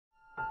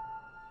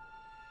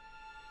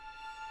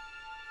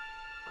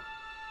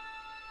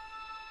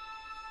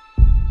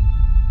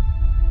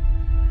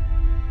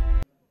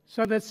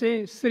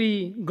सदस्य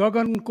श्री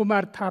गगन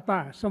कुमार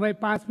थापा, समय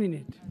 5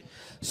 मिनट।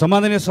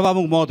 सम्माननीय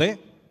सभामुख महोदय,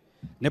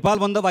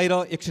 नेपालभन्दा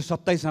बाहिर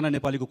 127 जना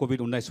नेपालीको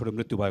कोभिड-19बाट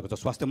मृत्यु भएको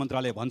छ। स्वास्थ्य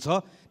मन्त्रालय भन्छ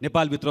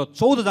नेपालभित्र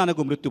 14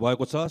 जनाको मृत्यु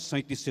भएको छ,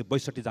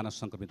 3762 जना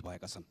सङ्क्रमित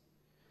भएका छन्।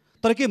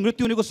 तर के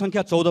मृत्यु हुनेको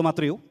सङ्ख्या 14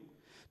 मात्रै हो?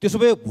 त्यसो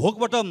भए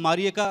भोकबाट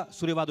मारिएका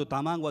सूर्यबहादुर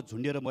तामाङ वा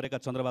झुन्डिएर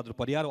मरेका चन्द्रबहादुर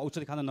परियार,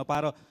 औषधि खान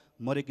नपाएर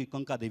मरेकी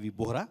कङ्कादेवी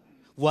बोहरा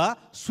वा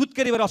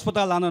सुत्केरी भएर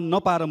अस्पताल लान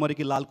नपाएर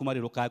मरेकी लालकुमारी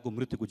रोकाएको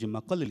मृत्युको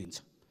जिम्मा कसले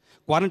लिन्छ?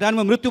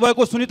 क्वारेन्टाइनमा मृत्यु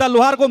भएको सुनिता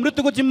लोहारको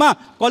मृत्युको जिम्मा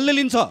कसले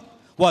लिन्छ?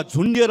 वा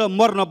झुन्डिएर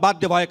मर्न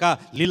बाध्य भएका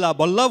लीला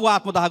बल्लभ वा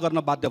आत्मदाह गर्न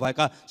बाध्य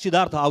भएका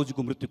सिद्धार्थ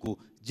आउजीको मृत्युको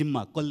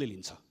जिम्मा कसले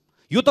लिन्छ?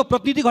 यो त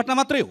प्रतिनिधि घटना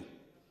मात्रै हो,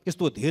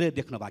 यस्तो धेरै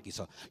देख्न बाँकी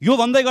छ। यो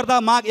भन्दै गर्दा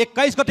माघ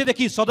 21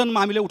 गतेदेखि सदनमा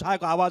हामीले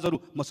उठाएको आवाजहरू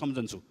म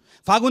सम्झन्छु।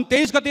 फागुन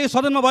 23 गते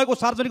सदनमा भएको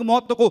सार्वजनिक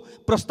महत्त्वको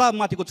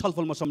प्रस्तावमाथिको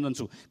छलफल म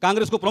सम्झन्छु।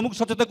 काङ्ग्रेसको प्रमुख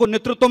सचेतकको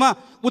नेतृत्वमा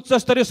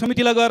उच्चस्तरीय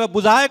समितिलाई गएर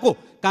बुझाएको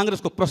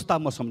काङ्ग्रेसको प्रस्ताव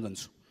म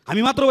सम्झन्छु।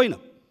 हामी मात्र होइन,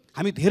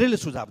 हामी धेरैले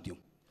सुझाव दियौँ,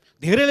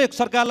 धेरैले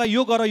सरकारलाई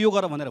यो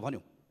गर भनेर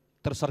भन्यौँ,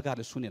 तर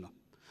सरकारले सुनेन।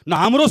 न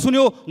हाम्रो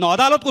सुन्यो, न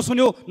अदालतको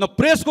सुन्यो, न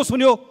प्रेसको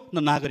सुन्यो, न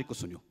नागरिकको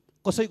सुन्यो,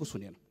 कसैको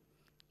सुनेन।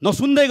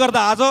 नसुन्दै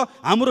गर्दा आज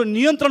हाम्रो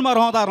नियन्त्रणमा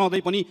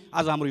रहँदै पनि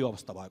आज हाम्रो यो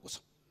अवस्था भएको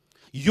छ।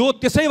 यो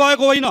त्यसै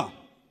भएको होइन,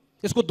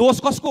 यसको दोष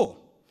कसको?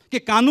 के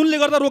कानुनले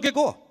गर्दा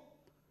रोकेको?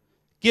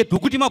 के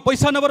ढुकुटीमा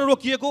पैसा नभएर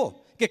रोकिएको?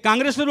 के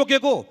काङ्ग्रेसले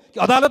रोकेको? कि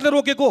अदालतले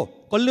रोकेको?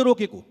 कसले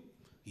रोकेको?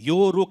 यो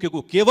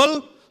रोकेको केवल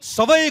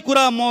सबै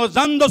कुरा म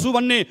जान्दछु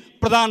भन्ने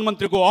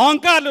प्रधानमन्त्रीको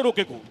अहङ्कारले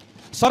रोकेको,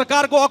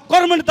 सरकारको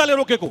अकर्मण्यताले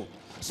रोकेको,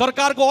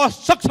 सरकारको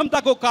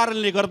असक्षमताको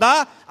कारणले गर्दा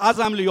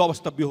आज हामीले यो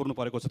अवस्था बिहोर्नु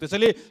परेको छ।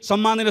 त्यसैले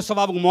सम्माननीय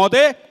सभामुख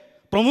महोदय,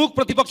 प्रमुख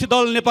प्रतिपक्षी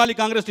दल नेपाली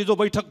काङ्ग्रेसले जो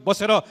बैठक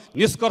बसेर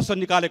निष्कर्ष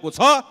निकालेको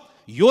छ,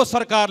 यो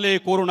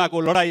सरकारले कोरोनाको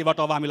लडाइँबाट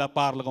अब हामीलाई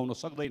पार लगाउन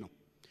सक्दैन।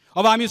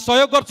 अब हामी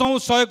सहयोग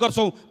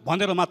गर्छौँ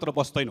भनेर मात्र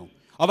बस्दैनौँ।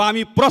 अब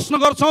हामी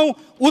प्रश्न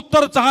गर्छौँ,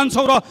 उत्तर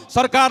चाहन्छौँ र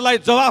सरकारलाई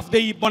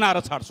जवाफदेही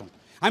बनाएर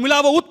छाड्छौँ। हामीलाई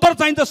अब उत्तर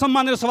चाहिन्छ।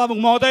 सम्माननीय सभामुख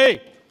महोदय,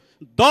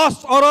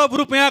 10 अरब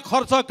रुपियाँ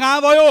खर्च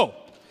कहाँ भयो?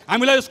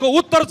 हामीलाई यसको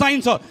उत्तर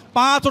चाहिन्छ।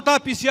 5वटा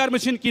PCR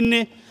मेसिन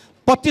किन्ने,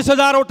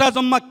 25,000वटा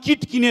जम्मा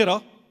किट किनेर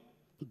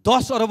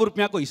 10 अरब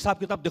रुपियाँको हिसाब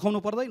किताब देखाउनु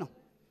पर्दैन?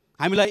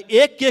 हामीलाई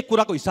एक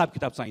कुराको हिसाब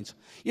किताब चाहिन्छ।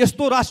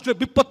 यस्तो राष्ट्रिय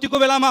विपत्तिको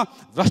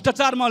बेलामा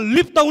भ्रष्टाचारमा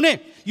लिप्त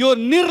हुने यो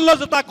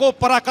निर्लज्जताको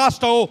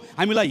पराकाष्ठ हो,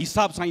 हामीलाई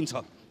हिसाब चाहिन्छ।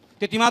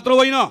 त्यति मात्र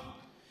होइन,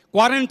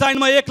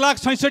 क्वारेन्टाइनमा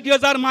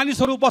 1,66,000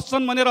 मानिसहरू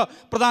बस्छन् भनेर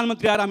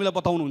प्रधानमन्त्री आएर हामीलाई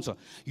बताउनुहुन्छ।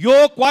 यो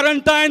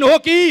क्वारेन्टाइन हो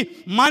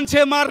कि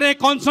मान्छे मार्ने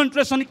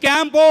कन्सन्ट्रेसन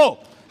क्याम्प हो?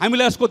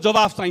 हामीलाई यसको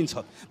जवाफ चाहिन्छ।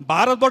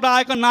 भारतबाट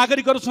आएका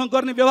नागरिकहरूसँग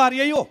गर्ने व्यवहार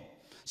यही हो।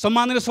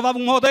 सम्माननीय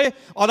सभामुख महोदय,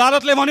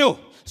 अदालतले भन्यो,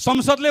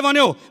 संसदले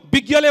भन्यो,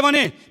 विज्ञले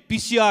भने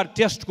PCR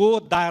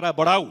टेस्टको दायरा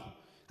बढाऊ।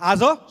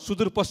 आज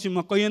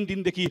सुदूरपश्चिममा कैयन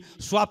दिनदेखि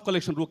स्वाब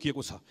कलेक्सन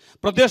रोकिएको छ।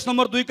 प्रदेश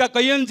नम्बर 2 का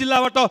कैयन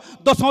जिल्लाबाट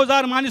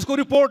 10,000 मानिसको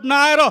रिपोर्ट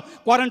नआएर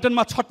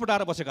क्वारेन्टाइनमा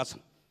छटपटाएर बसेका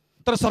छन्।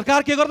 तर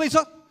सरकार के गर्दैछ?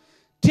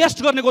 टेस्ट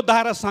गर्नेको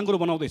दायरा साँगुरो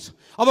बनाउँदैछ।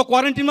 अब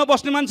क्वारेन्टाइनमा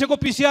बस्ने मान्छेको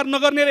PCR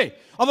नगर्ने रे,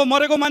 अब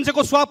मरेको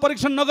मान्छेको स्वाब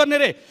परीक्षण नगर्ने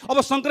रे, अब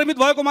सङ्क्रमित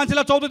भएको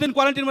मान्छेलाई 14 दिन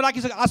क्वारेन्टाइनमा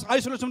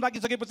आइसोलेसनमा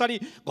राखिसके पछाडि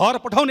घर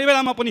पठाउने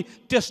बेलामा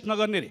पनि टेस्ट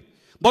नगर्ने रे।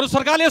 बरु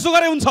सरकारले यसो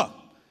गरे हुन्छ,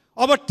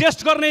 अब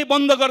टेस्ट गर्ने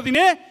बन्द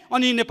गरिदिने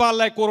अनि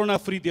नेपाललाई कोरोना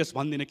फ्री देश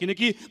भनिदिने,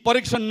 किनकि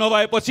परीक्षण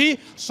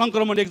नभएपछि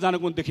सङ्क्रमण एकजनाको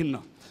पनि देखिन्न।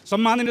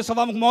 सम्माननीय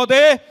सभामुख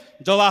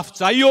महोदय, जवाफ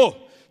चाहियो।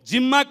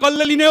 जिम्मा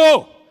कसले लिने हो?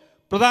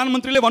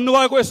 प्रधानमन्त्रीले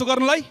भन्नुभएको यसो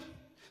गर्नलाई?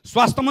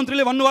 स्वास्थ्य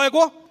मन्त्रीले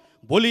भन्नुभएको?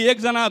 भोलि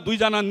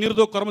 1-2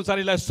 निर्दोष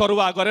कर्मचारीलाई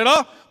सरुवा गरेर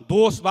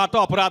दोषबाट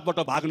अपराधबाट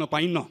भाग्न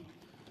पाइन्न।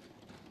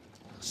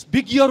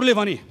 विज्ञहरूले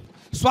भने,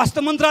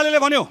 स्वास्थ्य मन्त्रालयले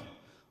भन्यो,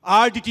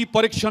 RDT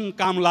परीक्षण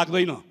काम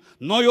लाग्दैन।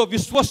 न यो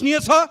विश्वसनीय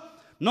छ,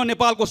 न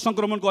नेपालको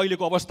सङ्क्रमणको अहिलेको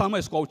अवस्थामा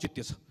यसको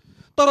औचित्य छ।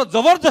 तर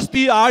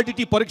जबरजस्ती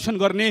RDT परीक्षण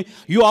गर्ने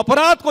यो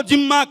अपराधको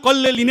जिम्मा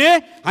कसले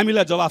लिने?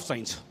 हामीलाई जवाफ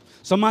चाहिन्छ।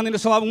 सम्माननीय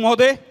सभामुख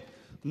महोदय,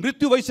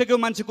 मृत्यु भइसकेको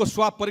मान्छेको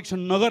स्वाब परीक्षण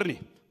नगर्ने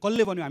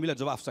कसले भन्यो? हामीलाई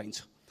जवाफ चाहिन्छ।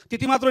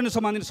 त्यति मात्र होइन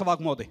सम्माननीय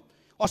सभामुख महोदय,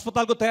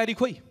 अस्पतालको तयारी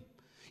खोइ?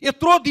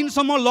 यत्रो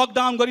दिनसम्म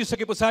लकडाउन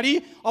गरिसके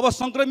पछाडि अब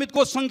सङ्क्रमितको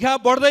सङ्ख्या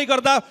बढ्दै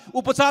गर्दा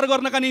उपचार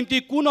गर्नका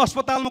निम्ति कुन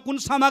अस्पतालमा कुन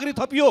सामग्री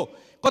थपियो,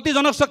 कति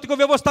जनशक्तिको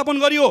व्यवस्थापन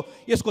गरियो,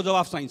 यसको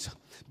जवाफ चाहिन्छ।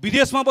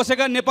 विदेशमा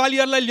बसेका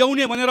नेपालीहरूलाई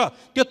ल्याउने भनेर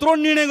त्यत्रो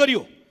निर्णय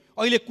गरियो,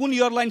 अहिले कुन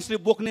एयरलाइन्सले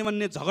बोक्ने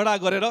भन्ने झगडा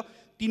गरेर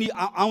तिनी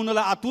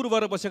आउनलाई आतुर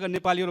भएर बसेका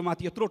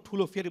नेपालीहरूमाथि यत्रो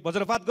ठुलो फेरि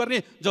वज्रपात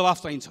गर्ने जवाफ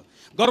चाहिन्छ।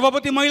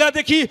 गर्भवती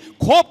महिलादेखि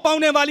खोप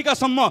पाउने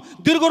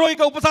बालिकासम्म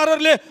दीर्घरोगीका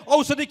उपचारहरूले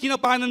औषधि किन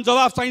पाएनन्?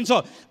 जवाफ चाहिन्छ।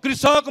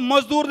 कृषक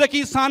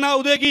मजदुरदेखि साना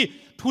उद्योगी,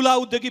 ठुला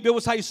उद्योगी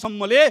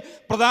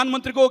व्यवसायीसम्मले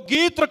प्रधानमन्त्रीको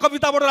गीत र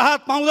कविताबाट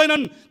राहत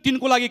पाउँदैनन्,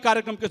 तिनको लागि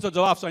कार्यक्रम के छ?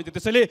 जवाफ चाहिन्छ।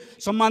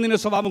 त्यसैले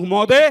सम्माननीय सभामुख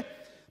महोदय,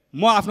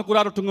 म आफ्नो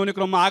कुराहरू टुङ्गाउने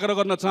क्रममा आग्रह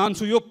गर्न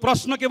चाहन्छु, यो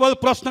प्रश्न केवल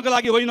प्रश्नका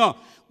लागि होइन,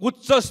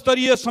 उच्च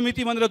स्तरीय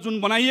समिति भनेर जुन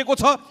बनाइएको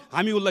छ,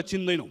 हामी उसलाई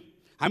चिन्दैनौँ।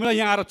 हामीलाई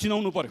यहाँ आएर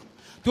चिनाउनु पर्यो।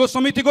 त्यो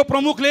समितिको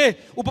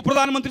प्रमुखले, उप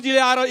प्रधानमन्त्रीजीले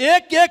आएर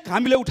एक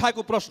हामीले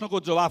उठाएको प्रश्नको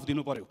जवाफ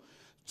दिनु पर्यो।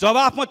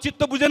 जवाफमा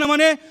चित्त बुझेन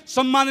भने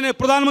सम्माननीय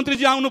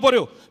प्रधानमन्त्रीजी आउनु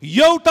पर्यो,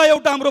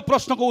 एउटा हाम्रो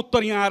प्रश्नको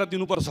उत्तर यहाँ आएर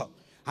दिनुपर्छ।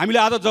 हामीले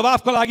आज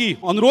जवाफका लागि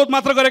अनुरोध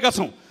मात्र गरेका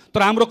छौँ,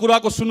 तर हाम्रो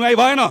कुराको सुनवाई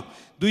भएन।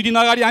 2 दिन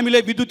अगाडि हामीले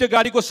विद्युतीय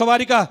गाडीको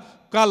सवारीका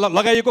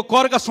लगाइएको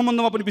करका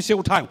सम्बन्धमा पनि विषय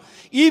उठायौँ।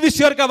 यी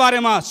विषयहरूका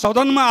बारेमा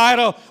सदनमा आएर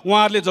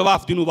उहाँहरूले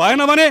जवाफ दिनु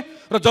भएन भने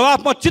र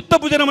जवाफमा चित्त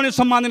बुझेन भने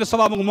सम्माननीय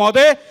सभामुख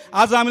महोदय,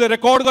 आज हामीले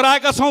रेकर्ड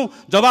गराएका छौँ,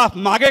 जवाफ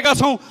मागेका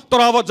छौँ, तर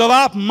अब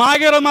जवाफ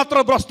मागेर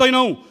मात्र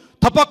बस्दैनौँ,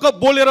 थपक्क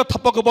बोलेर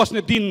थपक्क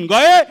बस्ने दिन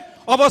गए।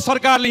 अब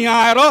सरकारले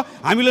यहाँ आएर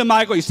हामीले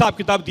मागेको हिसाब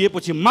किताब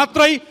दिएपछि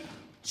मात्रै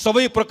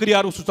सबै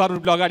प्रक्रियाहरू सुचारू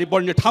रूपले अगाडि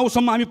बढ्ने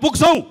ठाउँसम्म हामी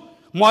पुग्छौँ।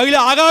 म अहिले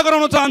आग्रह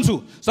गराउन चाहन्छु,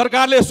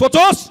 सरकारले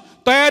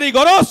सोचोस्, तयारी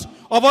गरोस्।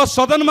 अब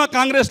सदनमा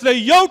काङ्ग्रेसले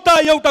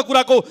एउटा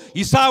कुराको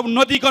हिसाब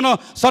नदिकन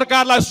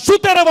सरकारलाई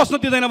सुतेर बस्न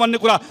दिँदैन भन्ने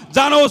कुरा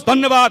जानोस्।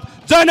 धन्यवाद।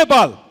 जय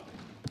नेपाल।